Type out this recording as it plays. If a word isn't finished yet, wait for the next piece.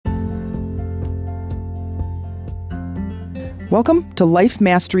Welcome to Life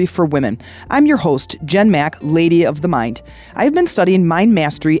Mastery for Women. I'm your host, Jen Mack, Lady of the Mind. I've been studying mind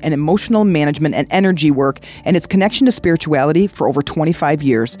mastery and emotional management and energy work and its connection to spirituality for over 25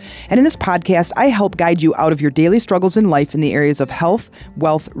 years. And in this podcast, I help guide you out of your daily struggles in life in the areas of health,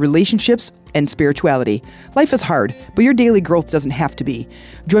 wealth, relationships, and spirituality. Life is hard, but your daily growth doesn't have to be.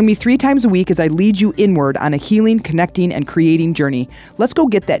 Join me 3 times a week as I lead you inward on a healing, connecting, and creating journey. Let's go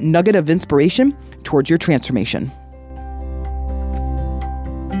get that nugget of inspiration towards your transformation.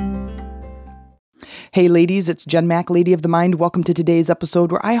 Hey ladies, it's Jen Mack, Lady of the Mind. Welcome to today's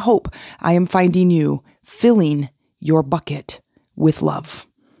episode where I hope I am finding you filling your bucket with love.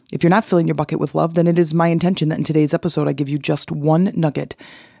 If you're not filling your bucket with love, then it is my intention that in today's episode I give you just one nugget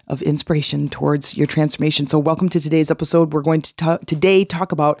of inspiration towards your transformation. So welcome to today's episode. We're going to today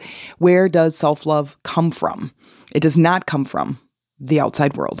talk about where does self-love come from? It does not come from the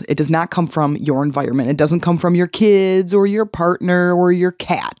outside world. It does not come from your environment. It doesn't come from your kids or your partner or your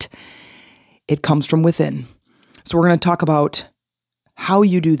cat. It comes from within. So we're going to talk about how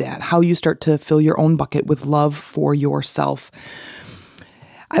you do that, how you start to fill your own bucket with love for yourself.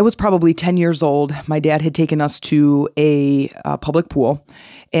 I was probably 10 years old. My dad had taken us to a public pool,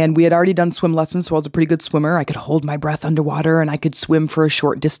 and we had already done swim lessons, so I was a pretty good swimmer. I could hold my breath underwater, and I could swim for a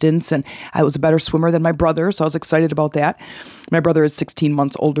short distance, and I was a better swimmer than my brother, so I was excited about that. My brother is 16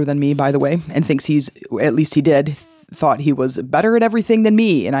 months older than me, by the way, and thinks thought he was better at everything than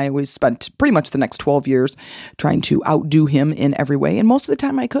me. And I always spent pretty much the next 12 years trying to outdo him in every way. And most of the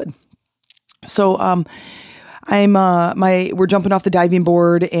time I could. So, we're jumping off the diving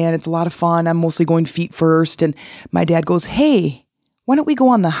board and it's a lot of fun. I'm mostly going feet first. And my dad goes, "Hey, why don't we go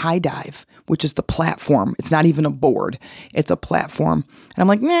on the high dive?" Which is the platform. It's not even a board. It's a platform. And I'm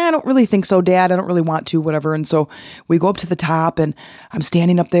like, "Nah, I don't really think so, Dad. I don't really want to, whatever." And so we go up to the top and I'm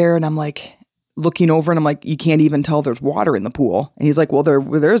standing up there and I'm like, looking over and I'm like, "You can't even tell there's water in the pool." And he's like, "Well,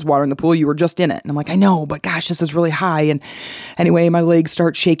 there is water in the pool. You were just in it." And I'm like, "I know, but gosh, this is really high." And anyway, my legs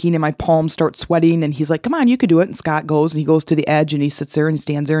start shaking and my palms start sweating. And he's like, "Come on, you could do it." And Scott goes and he goes to the edge and he sits there and he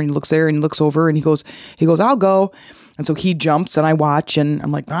stands there and he looks there and he looks over and he goes, "I'll go." And so he jumps and I watch and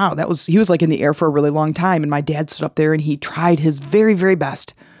I'm like, wow, he was like in the air for a really long time. And my dad stood up there and he tried his very, very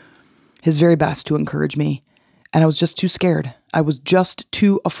best to encourage me. And I was just too scared. I was just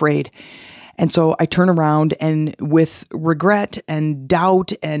too afraid. And so I turn around and with regret and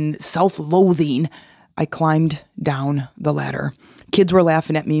doubt and self-loathing, I climbed down the ladder. Kids were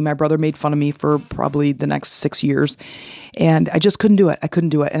laughing at me. My brother made fun of me for probably the next 6 years. And I just couldn't do it.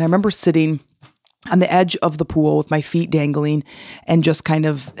 And I remember sitting on the edge of the pool with my feet dangling and just kind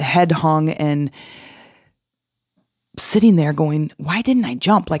of head hung and sitting there going, why didn't I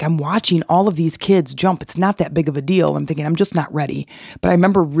jump? Like I'm watching all of these kids jump. It's not that big of a deal. I'm thinking I'm just not ready. But I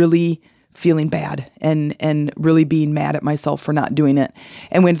remember really feeling bad and really being mad at myself for not doing it.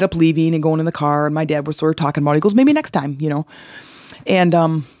 And we ended up leaving and going in the car and my dad was sort of talking about it. He goes, "Maybe next time, you know."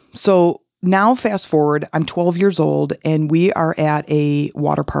 And so now fast forward, I'm 12 years old and we are at a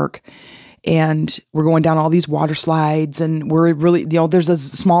water park and we're going down all these water slides and we're really, there's a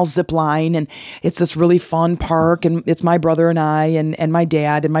small zip line and it's this really fun park and it's my brother and I and my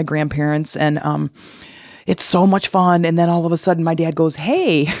dad and my grandparents and it's so much fun. And then all of a sudden my dad goes,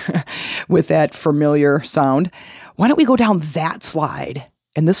 "Hey," with that familiar sound, "why don't we go down that slide?"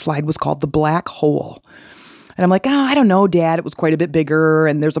 And this slide was called the Black Hole. And I'm like, "Oh, I don't know, Dad. It was quite a bit bigger.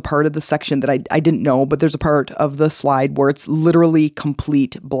 And there's a part of the section that I didn't know, but there's a part of the slide where it's literally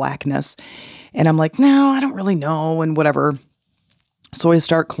complete blackness." And I'm like, "No, I don't really know," and whatever. So I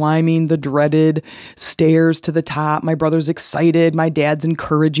start climbing the dreaded stairs to the top. My brother's excited. My dad's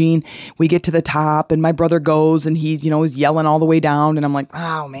encouraging. We get to the top and my brother goes and he's yelling all the way down. And I'm like,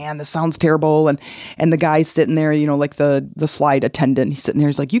 "Oh man, this sounds terrible." And the guy's sitting there, like the slide attendant, he's sitting there.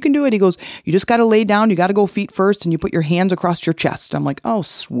 He's like, "You can do it." He goes, "You just got to lay down. You got to go feet first and you put your hands across your chest." I'm like, "Oh,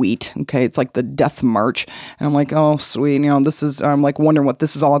 sweet. Okay. It's like the death march." And I'm like, "Oh, sweet. I'm like wondering what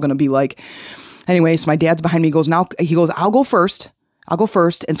this is all going to be like." Anyway, so my dad's behind me. He goes, "I'll go first.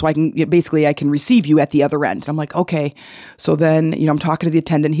 And so I can receive you at the other end." And I'm like, "Okay." So then, I'm talking to the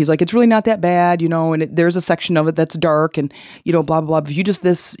attendant. He's like, "It's really not that bad, and there's a section of it that's dark and, blah, blah, blah. If you just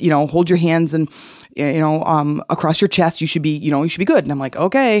hold your hands and, across your chest, you should be good." And I'm like,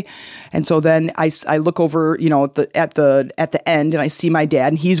 "Okay." And so then I look over, at the end and I see my dad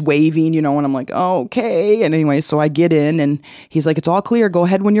and he's waving, and I'm like, "Oh, okay." And anyway, so I get in and he's like, "It's all clear. Go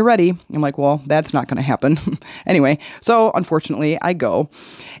ahead when you're ready." I'm like, "Well, that's not going to happen." Anyway, so unfortunately I go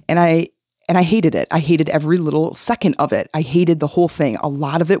and And I hated it. I hated every little second of it. I hated the whole thing. A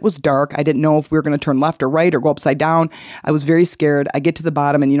lot of it was dark. I didn't know if we were going to turn left or right or go upside down. I was very scared. I get to the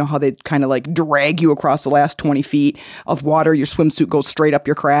bottom, and you know how they kind of like drag you across the last 20 feet of water. Your swimsuit goes straight up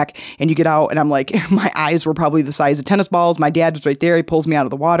your crack, and you get out, and I'm like, my eyes were probably the size of tennis balls. My dad was right there. He pulls me out of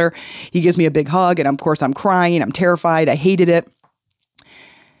the water. He gives me a big hug, and of course I'm crying. I'm terrified. I hated it.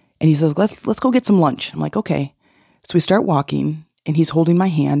 And he says, let's go get some lunch. I'm like, okay. So we start walking, and he's holding my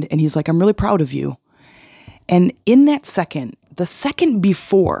hand, and he's like, I'm really proud of you. And in that second, the second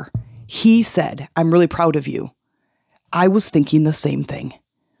before he said, I'm really proud of you, I was thinking the same thing.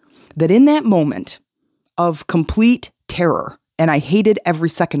 That in that moment of complete terror, and I hated every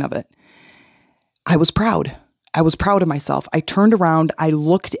second of it, I was proud. I was proud of myself. I turned around, I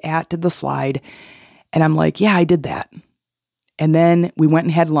looked at the slide, and I'm like, yeah, I did that. And then we went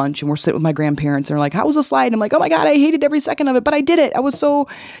and had lunch, and we're sitting with my grandparents, and they're like, how was the slide? And I'm like, oh my God, I hated every second of it, but I did it. I was so,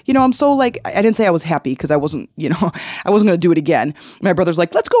 I'm so like, I didn't say I was happy because I wasn't, I wasn't going to do it again. My brother's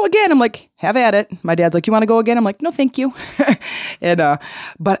like, let's go again. I'm like, have at it. My dad's like, you want to go again? I'm like, no, thank you. And,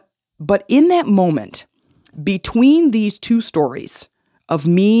 but in that moment, between these two stories of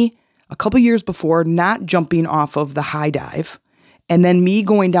me a couple years before not jumping off of the high dive, and then me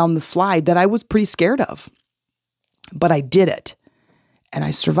going down the slide that I was pretty scared of, but I did it, and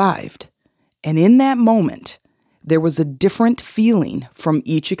I survived. And in that moment, there was a different feeling from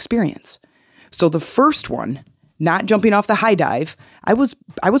each experience. So the first one, not jumping off the high dive, I was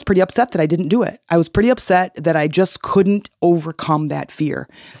pretty upset that I didn't do it. I was pretty upset that I just couldn't overcome that fear.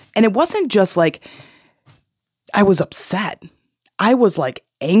 And it wasn't just like I was upset. I was like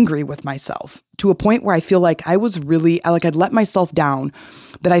angry with myself to a point where I feel like I was really, like I'd let myself down,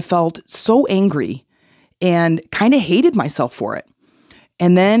 that I felt so angry and kind of hated myself for it.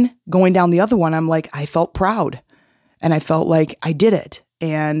 And then going down the other one, I'm like, I felt proud, and I felt like I did it,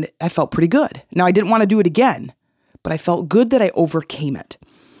 and I felt pretty good. Now, I didn't want to do it again, but I felt good that I overcame it.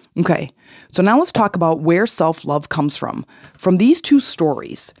 Okay, so now let's talk about where self-love comes from. From these two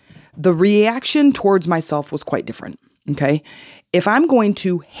stories, the reaction towards myself was quite different. Okay, if I'm going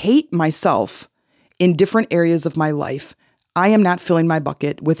to hate myself in different areas of my life, I am not filling my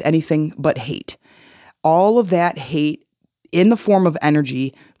bucket with anything but hate. All of that hate in the form of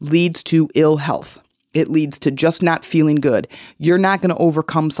energy leads to ill health. It leads to just not feeling good. You're not going to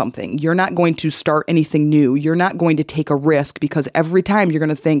overcome something. You're not going to start anything new. You're not going to take a risk, because every time you're going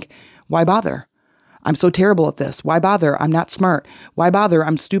to think, why bother? I'm so terrible at this. Why bother? I'm not smart. Why bother?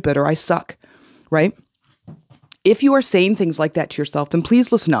 I'm stupid, or I suck, right? If you are saying things like that to yourself, then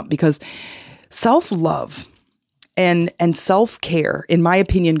please listen up, because self-love and self-care, in my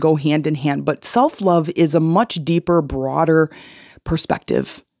opinion, go hand in hand. But self-love is a much deeper, broader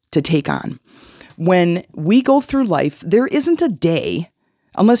perspective to take on. When we go through life, there isn't a day,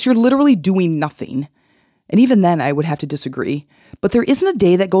 unless you're literally doing nothing, and even then I would have to disagree, but there isn't a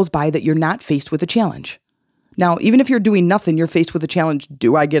day that goes by that you're not faced with a challenge. Now, even if you're doing nothing, you're faced with a challenge.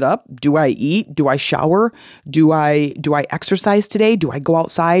 Do I get up? Do I eat? Do I shower? Do I exercise today? Do I go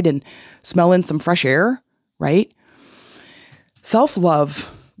outside and smell in some fresh air? Right?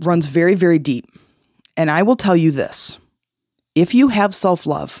 Self-love runs very, very deep. And I will tell you this. If you have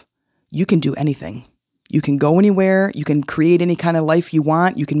self-love, you can do anything. You can go anywhere. You can create any kind of life you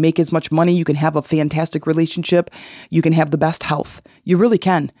want. You can make as much money. You can have a fantastic relationship. You can have the best health. You really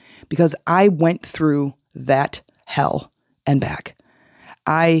can. Because I went through that hell and back.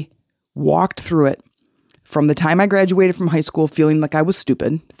 I walked through it from the time I graduated from high school feeling like I was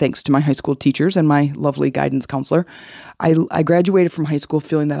stupid, thanks to my high school teachers and my lovely guidance counselor. I graduated from high school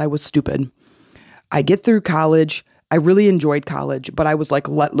feeling that I was stupid. I get through college. I really enjoyed college, but I was like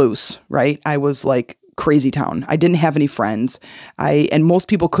let loose, right? I was like crazy town. I didn't have any friends. And most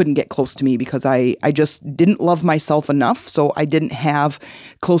people couldn't get close to me because I just didn't love myself enough. So I didn't have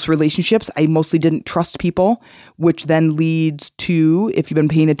close relationships. I mostly didn't trust people, which then leads to, if you've been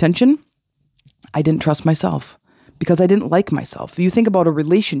paying attention, I didn't trust myself because I didn't like myself. If you think about a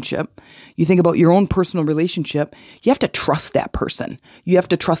relationship, you think about your own personal relationship, you have to trust that person. You have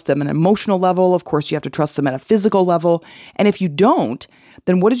to trust them at an emotional level. Of course, you have to trust them at a physical level. And if you don't,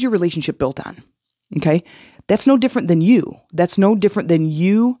 then what is your relationship built on? Okay, that's no different than you. That's no different than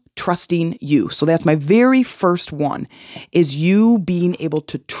you trusting you. So that's my very first one, is you being able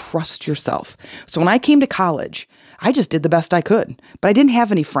to trust yourself. So when I came to college, I just did the best I could, but I didn't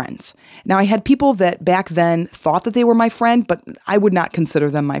have any friends. Now, I had people that back then thought that they were my friend, but I would not consider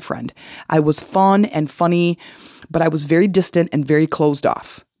them my friend. I was fun and funny, but I was very distant and very closed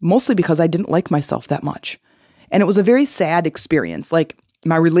off, mostly because I didn't like myself that much. And it was a very sad experience. Like,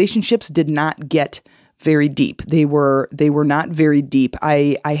 my relationships did not get very deep. They were not very deep.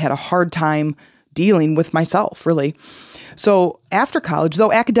 I had a hard time dealing with myself, really. So after college,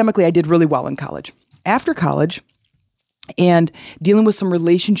 though academically I did really well in college. After college and dealing with some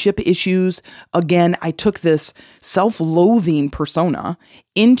relationship issues, again, I took this self-loathing persona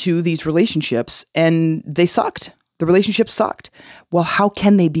into these relationships and they sucked. The relationships sucked. Well, how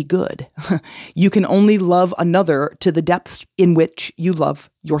can they be good? You can only love another to the depths in which you love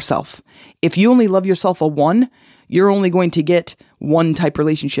yourself. If you only love yourself a 1, you're only going to get 1 type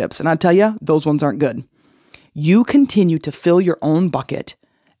relationships. And I'll tell you, those ones aren't good. You continue to fill your own bucket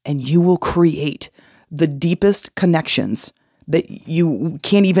and you will create the deepest connections that you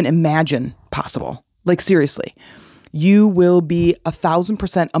can't even imagine possible. Like seriously, you will be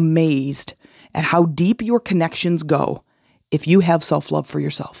 1,000% amazed at how deep your connections go if you have self-love for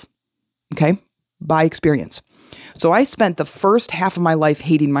yourself. Okay? By experience. So I spent the first half of my life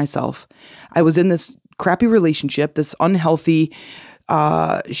hating myself. I was in this crappy relationship, this unhealthy,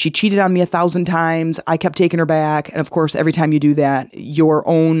 she cheated on me 1,000 times. I kept taking her back. And of course, every time you do that, your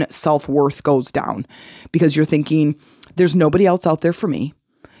own self-worth goes down because you're thinking, there's nobody else out there for me.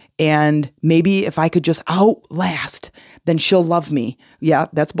 And maybe if I could just outlast, then she'll love me. Yeah,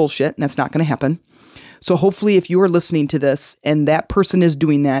 that's bullshit. And that's not going to happen. So hopefully if you are listening to this and that person is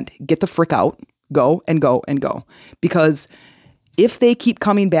doing that, get the frick out, go and go and go. Because if they keep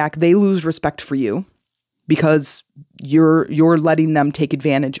coming back, they lose respect for you because you're letting them take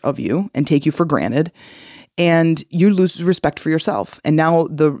advantage of you and take you for granted. And you lose respect for yourself. And now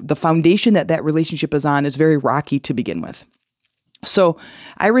the foundation that relationship is on is very rocky to begin with. So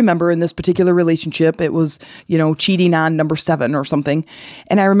I remember in this particular relationship, it was, cheating on number 7 or something.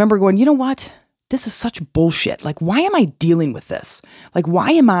 And I remember going, you know what? This is such bullshit. Like, why am I dealing with this? Like,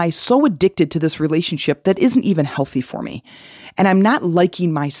 why am I so addicted to this relationship that isn't even healthy for me? And I'm not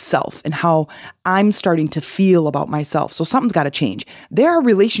liking myself and how I'm starting to feel about myself. So something's got to change. There are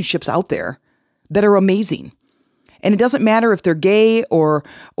relationships out there that are amazing. And it doesn't matter if they're gay or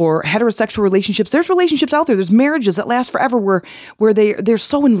heterosexual relationships. There's relationships out there. There's marriages that last forever where they're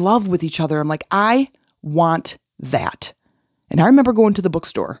so in love with each other. I'm like, I want that. And I remember going to the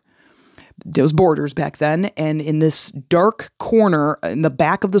bookstore. There was Borders back then. And in this dark corner in the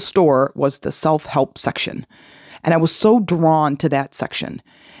back of the store was the self-help section. And I was so drawn to that section.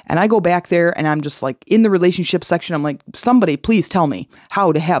 And I go back there and I'm just like in the relationship section. I'm like, somebody please tell me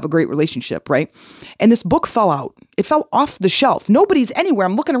how to have a great relationship, right? And this book fell out. It fell off the shelf. Nobody's anywhere.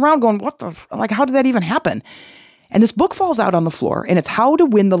 I'm looking around going, how did that even happen? And this book falls out on the floor and it's How to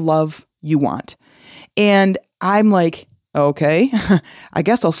Win the Love You Want. And I'm like, okay, I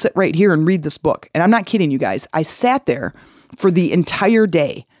guess I'll sit right here and read this book. And I'm not kidding you guys. I sat there for the entire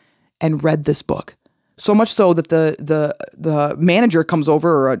day and read this book. So much so that the manager comes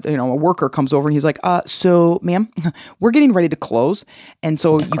over, or a worker comes over, and he's like, "So, ma'am, we're getting ready to close, and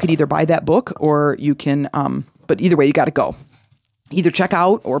so you could either buy that book or you can, but either way, you got to go. Either check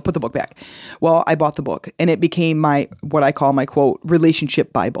out or put the book back." Well, I bought the book, and it became what I call my quote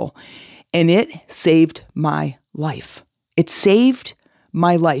relationship Bible, and it saved my life. It saved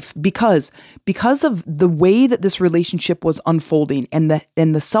my life because of the way that this relationship was unfolding and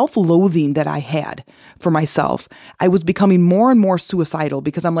the self-loathing that I had for myself. I was becoming more and more suicidal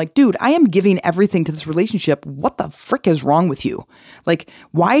because I'm like, dude, I am giving everything to this relationship. What the frick is wrong with you? Like,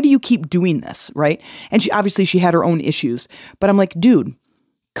 why do you keep doing this? Right? And she had her own issues, but I'm like, dude,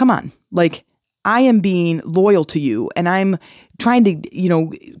 come on. Like, I am being loyal to you and I'm trying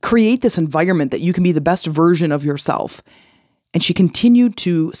to, create this environment that you can be the best version of yourself. And she continued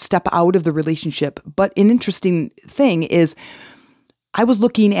to step out of the relationship. But an interesting thing is I was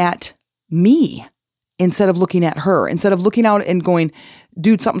looking at me instead of looking at her. Instead of looking out and going,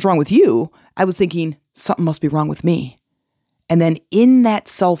 dude, something's wrong with you. I was thinking something must be wrong with me. And then in that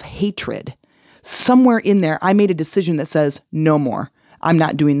self-hatred, somewhere in there, I made a decision that says, no more. I'm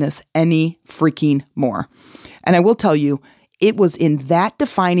not doing this any freaking more. And I will tell you, it was in that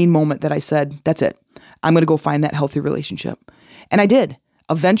defining moment that I said, that's it. I'm going to go find that healthy relationship. And I did.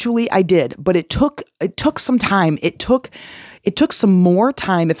 Eventually I did, but it took some time. It took some more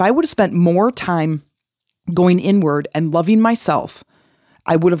time. If I would have spent more time going inward and loving myself,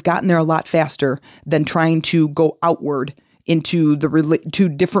 I would have gotten there a lot faster than trying to go outward into to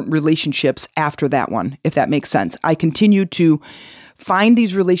different relationships after that one, if that makes sense. I continued to find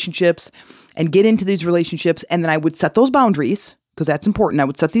these relationships and get into these relationships, and then I would set those boundaries, because that's important. I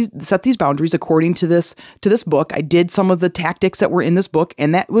would set these boundaries according to this book. I did some of the tactics that were in this book,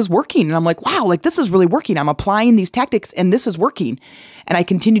 and that was working. And I'm like, wow, like this is really working. I'm applying these tactics and this is working. And I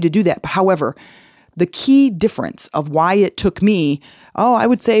continue to do that. But however, the key difference of why it took me, I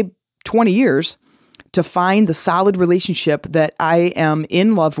would say 20 years to find the solid relationship that I am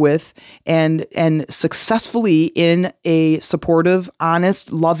in love with and successfully in a supportive,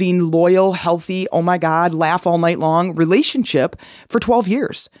 honest, loving, loyal, healthy, oh my God, laugh all night long relationship for 12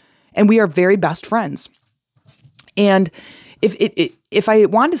 years. And we are very best friends. And if I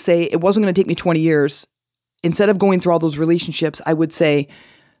wanted to say it wasn't going to take me 20 years, instead of going through all those relationships, I would say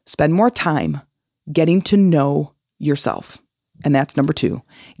spend more time getting to know yourself. And that's number 2.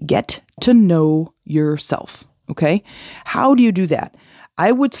 Get to know yourself. Okay. How do you do that?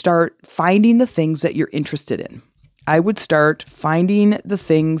 I would start finding the things that you're interested in. I would start finding the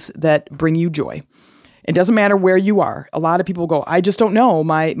things that bring you joy. It doesn't matter where you are. A lot of people go, I just don't know.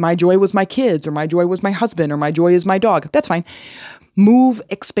 My joy was my kids, or my joy was my husband, or my joy is my dog. That's fine.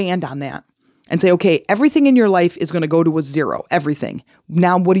 Expand on that and say, okay, everything in your life is going to go to a 0, everything.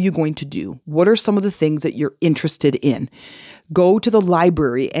 Now, what are you going to do? What are some of the things that you're interested in? Go to the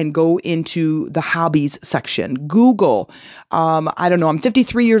library and go into the hobbies section. Google, I don't know, I'm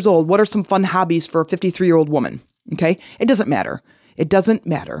 53 years old. What are some fun hobbies for a 53-year-old woman? Okay. It doesn't matter. It doesn't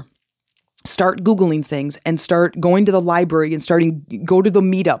matter. Start Googling things and start going to the library and go to the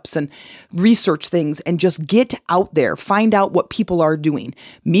meetups and research things and just get out there. Find out what people are doing.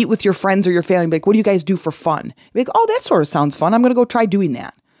 Meet with your friends or your family. Be like, what do you guys do for fun? Be like, oh, that sort of sounds fun. I'm going to go try doing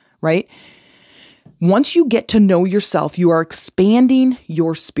that. Right? Once you get to know yourself, you are expanding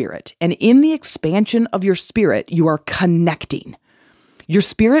your spirit. And in the expansion of your spirit, you are connecting. Your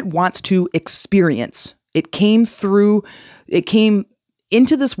spirit wants to experience. It came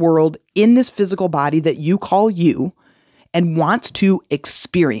into this world in this physical body that you call you, and wants to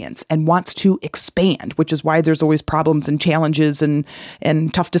experience and wants to expand, which is why there's always problems and challenges and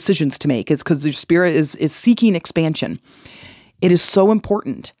tough decisions to make. It's because your spirit is seeking expansion. It is so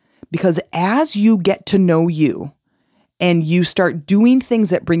important because as you get to know you and you start doing things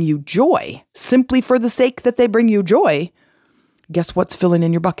that bring you joy simply for the sake that they bring you joy, guess what's filling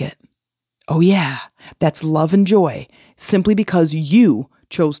in your bucket? Oh yeah, that's love and joy, simply because you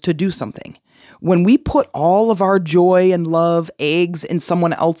chose to do something. When we put all of our joy and love, eggs in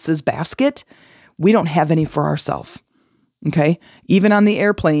someone else's basket, we don't have any for ourselves. Okay? Even on the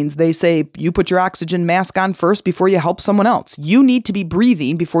airplanes, they say you put your oxygen mask on first before you help someone else. You need to be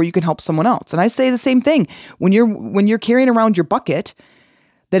breathing before you can help someone else. And I say the same thing. When you're carrying around your bucket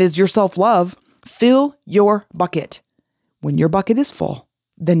that is your self-love, fill your bucket. When your bucket is full,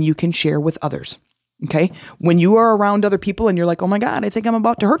 then you can share with others. Okay? When you are around other people and you're like, oh my God, I think I'm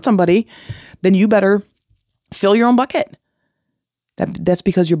about to hurt somebody, then you better fill your own bucket. That's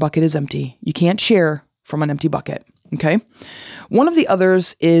because your bucket is empty. You can't share from an empty bucket. Okay? One of the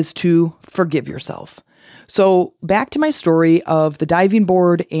others is to forgive yourself. So back to my story of the diving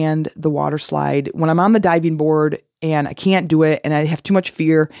board and the water slide. When I'm on the diving board and I can't do it and I have too much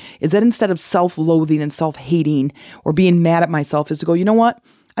fear, is that instead of self-loathing and self-hating or being mad at myself, is to go, you know what?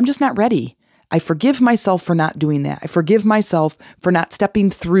 I'm just not ready. I forgive myself for not doing that. I forgive myself for not stepping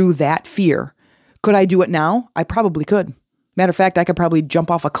through that fear. Could I do it now? I probably could. Matter of fact, I could probably jump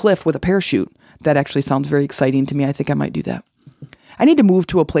off a cliff with a parachute. That actually sounds very exciting to me. I think I might do that. I need to move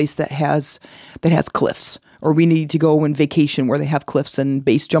to a place that has cliffs, or we need to go on vacation where they have cliffs and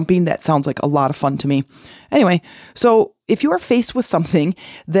base jumping. That sounds like a lot of fun to me. Anyway, so if you are faced with something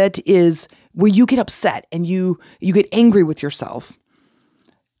that is where you get upset and you get angry with yourself,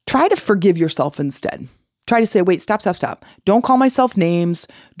 try to forgive yourself instead. Try to say, wait, stop. Don't call myself names.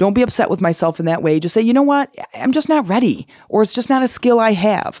 Don't be upset with myself in that way. Just say, you know what? I'm just not ready. Or it's just not a skill I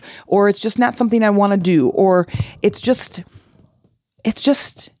have. Or it's just not something I want to do. Or it's just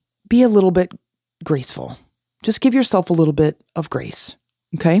be a little bit graceful. Just give yourself a little bit of grace.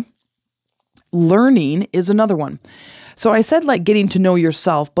 Okay? Learning is another one. So I said like getting to know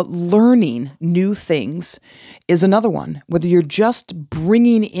yourself, but learning new things is another one. Whether you're just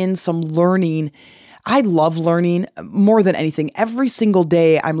bringing in some learning. I love learning more than anything. Every single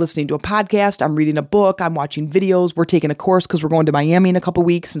day I'm listening to a podcast, I'm reading a book, I'm watching videos. We're taking a course because we're going to Miami in a couple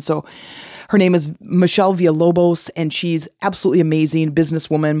weeks. And so her name is Michelle Villalobos, and she's absolutely amazing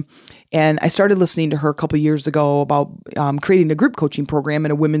businesswoman. And I started listening to her a couple years ago about creating a group coaching program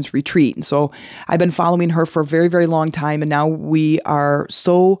and a women's retreat. And so I've been following her for a very, very long time. And now we are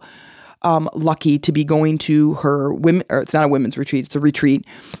so lucky to be going to her it's not a women's retreat, it's a retreat.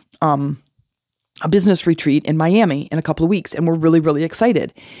 A business retreat in Miami in a couple of weeks. And we're really, really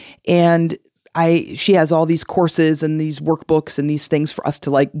excited. And she has all these courses and these workbooks and these things for us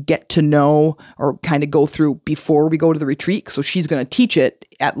to like get to know or kind of go through before we go to the retreat. So she's going to teach it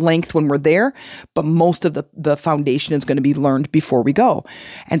at length when we're there, but most of the foundation is going to be learned before we go.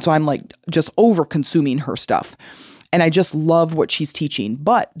 And so I'm like just over consuming her stuff. And I just love what she's teaching.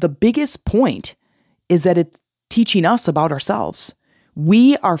 But the biggest point is that it's teaching us about ourselves.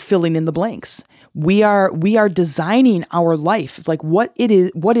 We are filling in the blanks. We are designing our life. It's like, what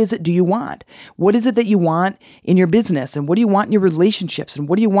is it do you want? What is it that you want in your business? And what do you want in your relationships? And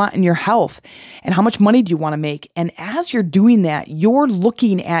what do you want in your health? And how much money do you want to make? And as you're doing that, you're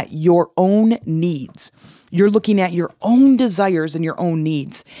looking at your own needs. You're looking at your own desires and your own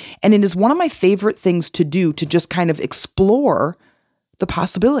needs. And it is one of my favorite things to do, to just kind of explore the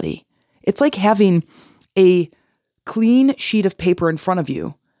possibility. It's like having a clean sheet of paper in front of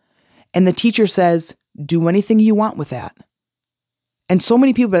you, and the teacher says, do anything you want with that. And so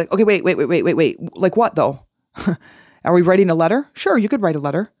many people are like, okay, wait. Like what though? Are we writing a letter? Sure, you could write a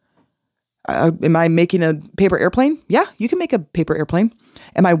letter. Am I making a paper airplane? Yeah, you can make a paper airplane.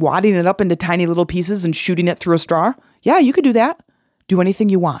 Am I wadding it up into tiny little pieces and shooting it through a straw? Yeah, you could do that. Do anything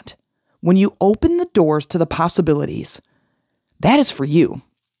you want. When you open the doors to the possibilities, that is for you.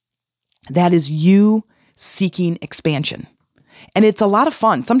 That is you seeking expansion. And it's a lot of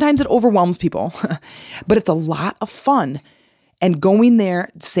fun. Sometimes it overwhelms people, but it's a lot of fun. And going there,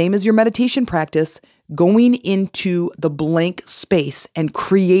 same as your meditation practice, going into the blank space and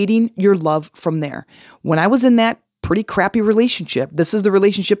creating your love from there. When I was in that pretty crappy relationship, this is the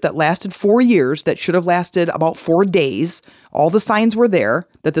relationship that lasted 4 years, that should have lasted about 4 days. All the signs were there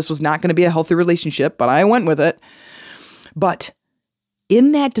that this was not going to be a healthy relationship, but I went with it. But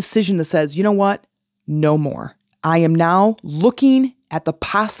in that decision that says, you know what? No more. I am now looking at the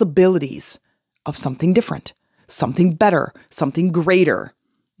possibilities of something different, something better, something greater.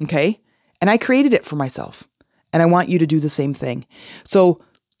 Okay? And I created it for myself. And I want you to do the same thing. So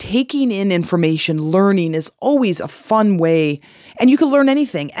taking in information, learning is always a fun way. And you can learn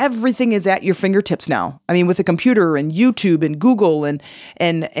anything. Everything is at your fingertips now. I mean, with a computer and YouTube and Google and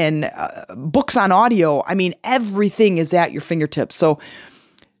books on audio. I mean, everything is at your fingertips. So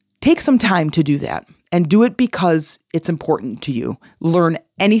take some time to do that. And do it because it's important to you. Learn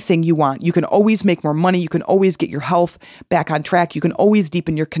anything you want. You can always make more money. You can always get your health back on track. You can always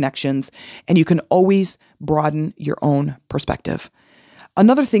deepen your connections. And you can always broaden your own perspective.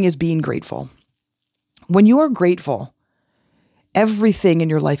 Another thing is being grateful. When you are grateful, everything in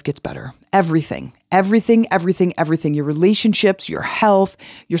your life gets better. Everything. Your relationships, your health,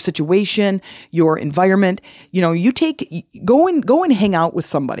 your situation, your environment. You know, go and hang out with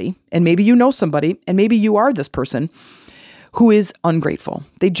somebody, and maybe you know somebody, and maybe you are this person who is ungrateful.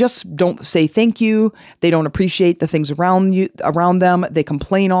 They just don't say thank you. They don't appreciate the things around them. They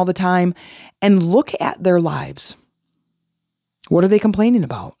complain all the time. And look at their lives. What are they complaining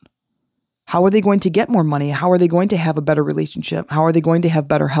about? How are they going to get more money? How are they going to have a better relationship? How are they going to have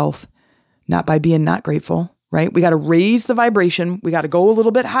better health? Not by being not grateful, right? We got to raise the vibration. We got to go a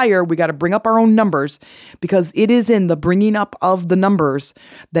little bit higher. We got to bring up our own numbers, because it is in the bringing up of the numbers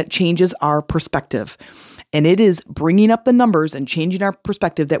that changes our perspective. And it is bringing up the numbers and changing our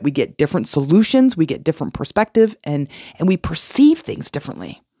perspective that we get different solutions, we get different perspective, and we perceive things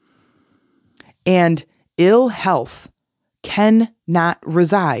differently. And ill health cannot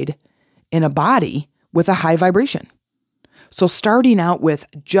reside in a body with a high vibration. So starting out with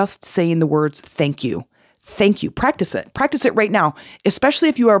just saying the words, thank you. Thank you. Practice it. Practice it right now, especially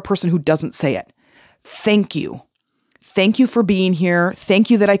if you are a person who doesn't say it. Thank you. Thank you for being here. Thank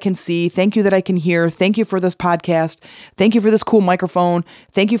you that I can see. Thank you that I can hear. Thank you for this podcast. Thank you for this cool microphone.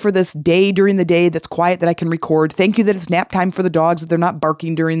 Thank you for this day during the day that's quiet that I can record. Thank you that it's nap time for the dogs, that they're not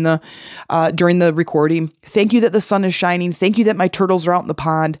barking during the recording. Thank you that the sun is shining. Thank you that my turtles are out in the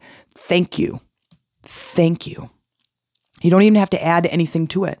pond. Thank you. Thank you. You don't even have to add anything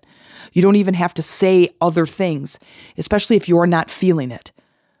to it. You don't even have to say other things, especially if you're not feeling it.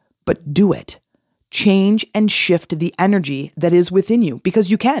 But do it. Change and shift the energy that is within you,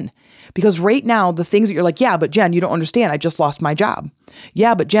 because you can. Because right now, the things that you're like, yeah, but Jen, you don't understand. I just lost my job.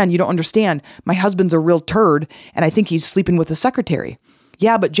 Yeah, but Jen, you don't understand. My husband's a real turd, and I think he's sleeping with the secretary.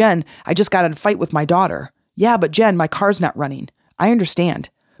 Yeah, but Jen, I just got in a fight with my daughter. Yeah, but Jen, my car's not running. I understand.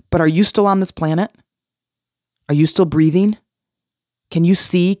 But are you still on this planet? Are you still breathing? Can you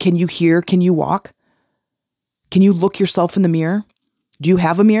see? Can you hear? Can you walk? Can you look yourself in the mirror? Do you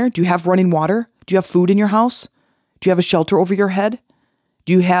have a mirror? Do you have running water? Do you have food in your house? Do you have a shelter over your head?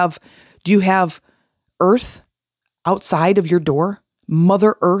 Do you have earth outside of your door?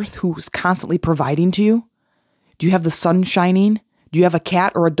 Mother Earth who's constantly providing to you? Do you have the sun shining? Do you have a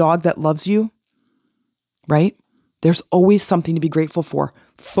cat or a dog that loves you? Right? There's always something to be grateful for.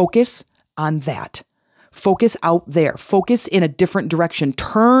 Focus on that. Focus out there. Focus in a different direction.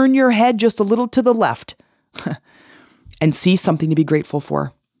 Turn your head just a little to the left and see something to be grateful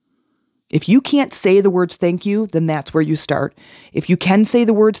for. If you can't say the words thank you, then that's where you start. If you can say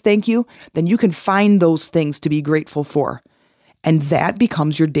the words thank you, then you can find those things to be grateful for. And that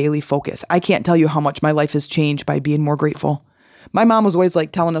becomes your daily focus. I can't tell you how much my life has changed by being more grateful. My mom was always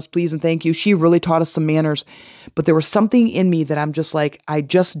like telling us please and thank you. She really taught us some manners, but there was something in me that I'm just like, I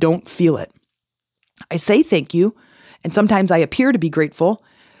just don't feel it. I say thank you, and sometimes I appear to be grateful,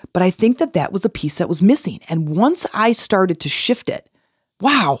 but I think that was a piece that was missing. And once I started to shift it,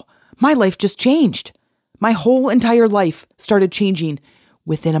 wow, my life just changed. My whole entire life started changing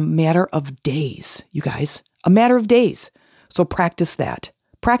within a matter of days, you guys, a matter of days. So practice that.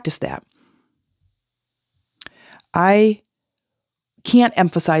 Practice that. I can't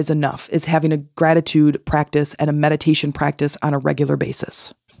emphasize enough is having a gratitude practice and a meditation practice on a regular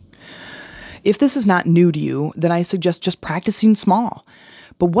basis. If this is not new to you, then I suggest just practicing small.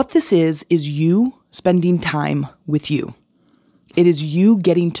 But what this is you spending time with you. It is you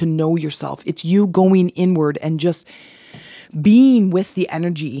getting to know yourself. It's you going inward and just being with the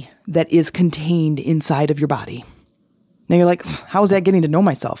energy that is contained inside of your body. Now you're like, how is that getting to know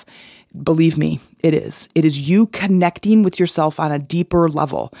myself? Believe me, it is. It is you connecting with yourself on a deeper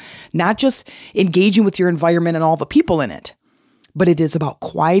level, not just engaging with your environment and all the people in it, but it is about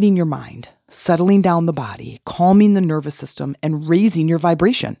quieting your mind, settling down the body, calming the nervous system, and raising your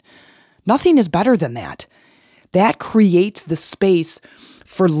vibration. Nothing is better than that. That creates the space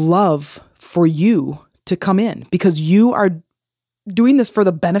for love for you to come in because you are doing this for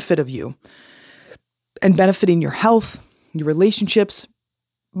the benefit of you and benefiting your health, your relationships,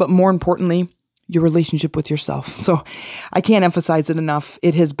 but more importantly, your relationship with yourself. So I can't emphasize it enough.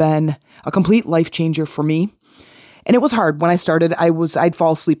 It has been a complete life changer for me. And it was hard. When I started, I'd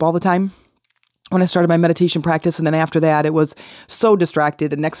fall asleep all the time when I started my meditation practice. And then after that, it was so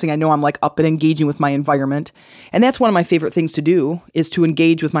distracted. And next thing I know, I'm like up and engaging with my environment. And that's one of my favorite things to do is to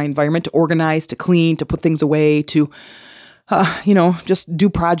engage with my environment, to organize, to clean, to put things away, to, just do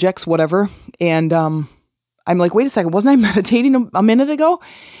projects, whatever. And I'm like, wait a second, wasn't I meditating a minute ago?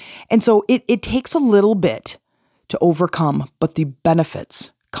 And so it takes a little bit to overcome, but the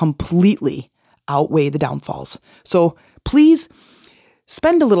benefits completely outweigh the downfalls. So please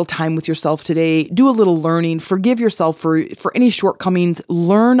spend a little time with yourself today. Do a little learning. Forgive yourself for any shortcomings.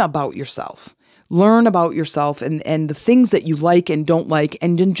 Learn about yourself. Learn about yourself and the things that you like and don't like,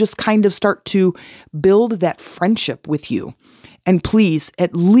 and then just kind of start to build that friendship with you. And please,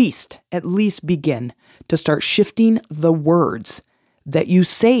 at least begin to start shifting the words that you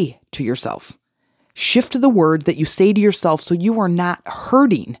say to yourself. Shift the words that you say to yourself so you are not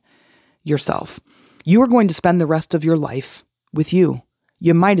hurting yourself. You are going to spend the rest of your life with you.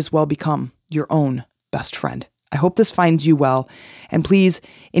 You might as well become your own best friend. I hope this finds you well. And please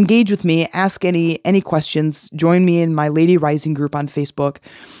engage with me. Ask any questions. Join me in my Lady Rising group on Facebook.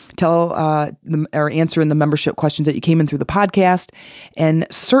 Tell or answer in the membership questions that you came in through the podcast. And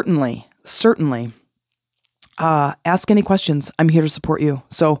certainly, ask any questions. I'm here to support you.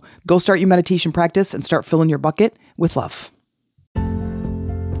 So go start your meditation practice and start filling your bucket with love.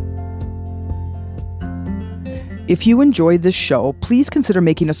 If you enjoyed this show, please consider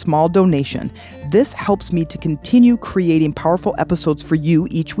making a small donation. This helps me to continue creating powerful episodes for you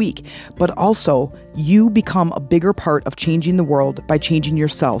each week, but also you become a bigger part of changing the world by changing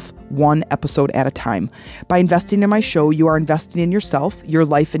yourself one episode at a time. By investing in my show, you are investing in yourself, your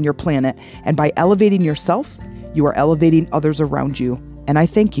life, and your planet. And by elevating yourself, you are elevating others around you. And I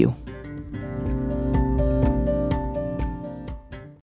thank you.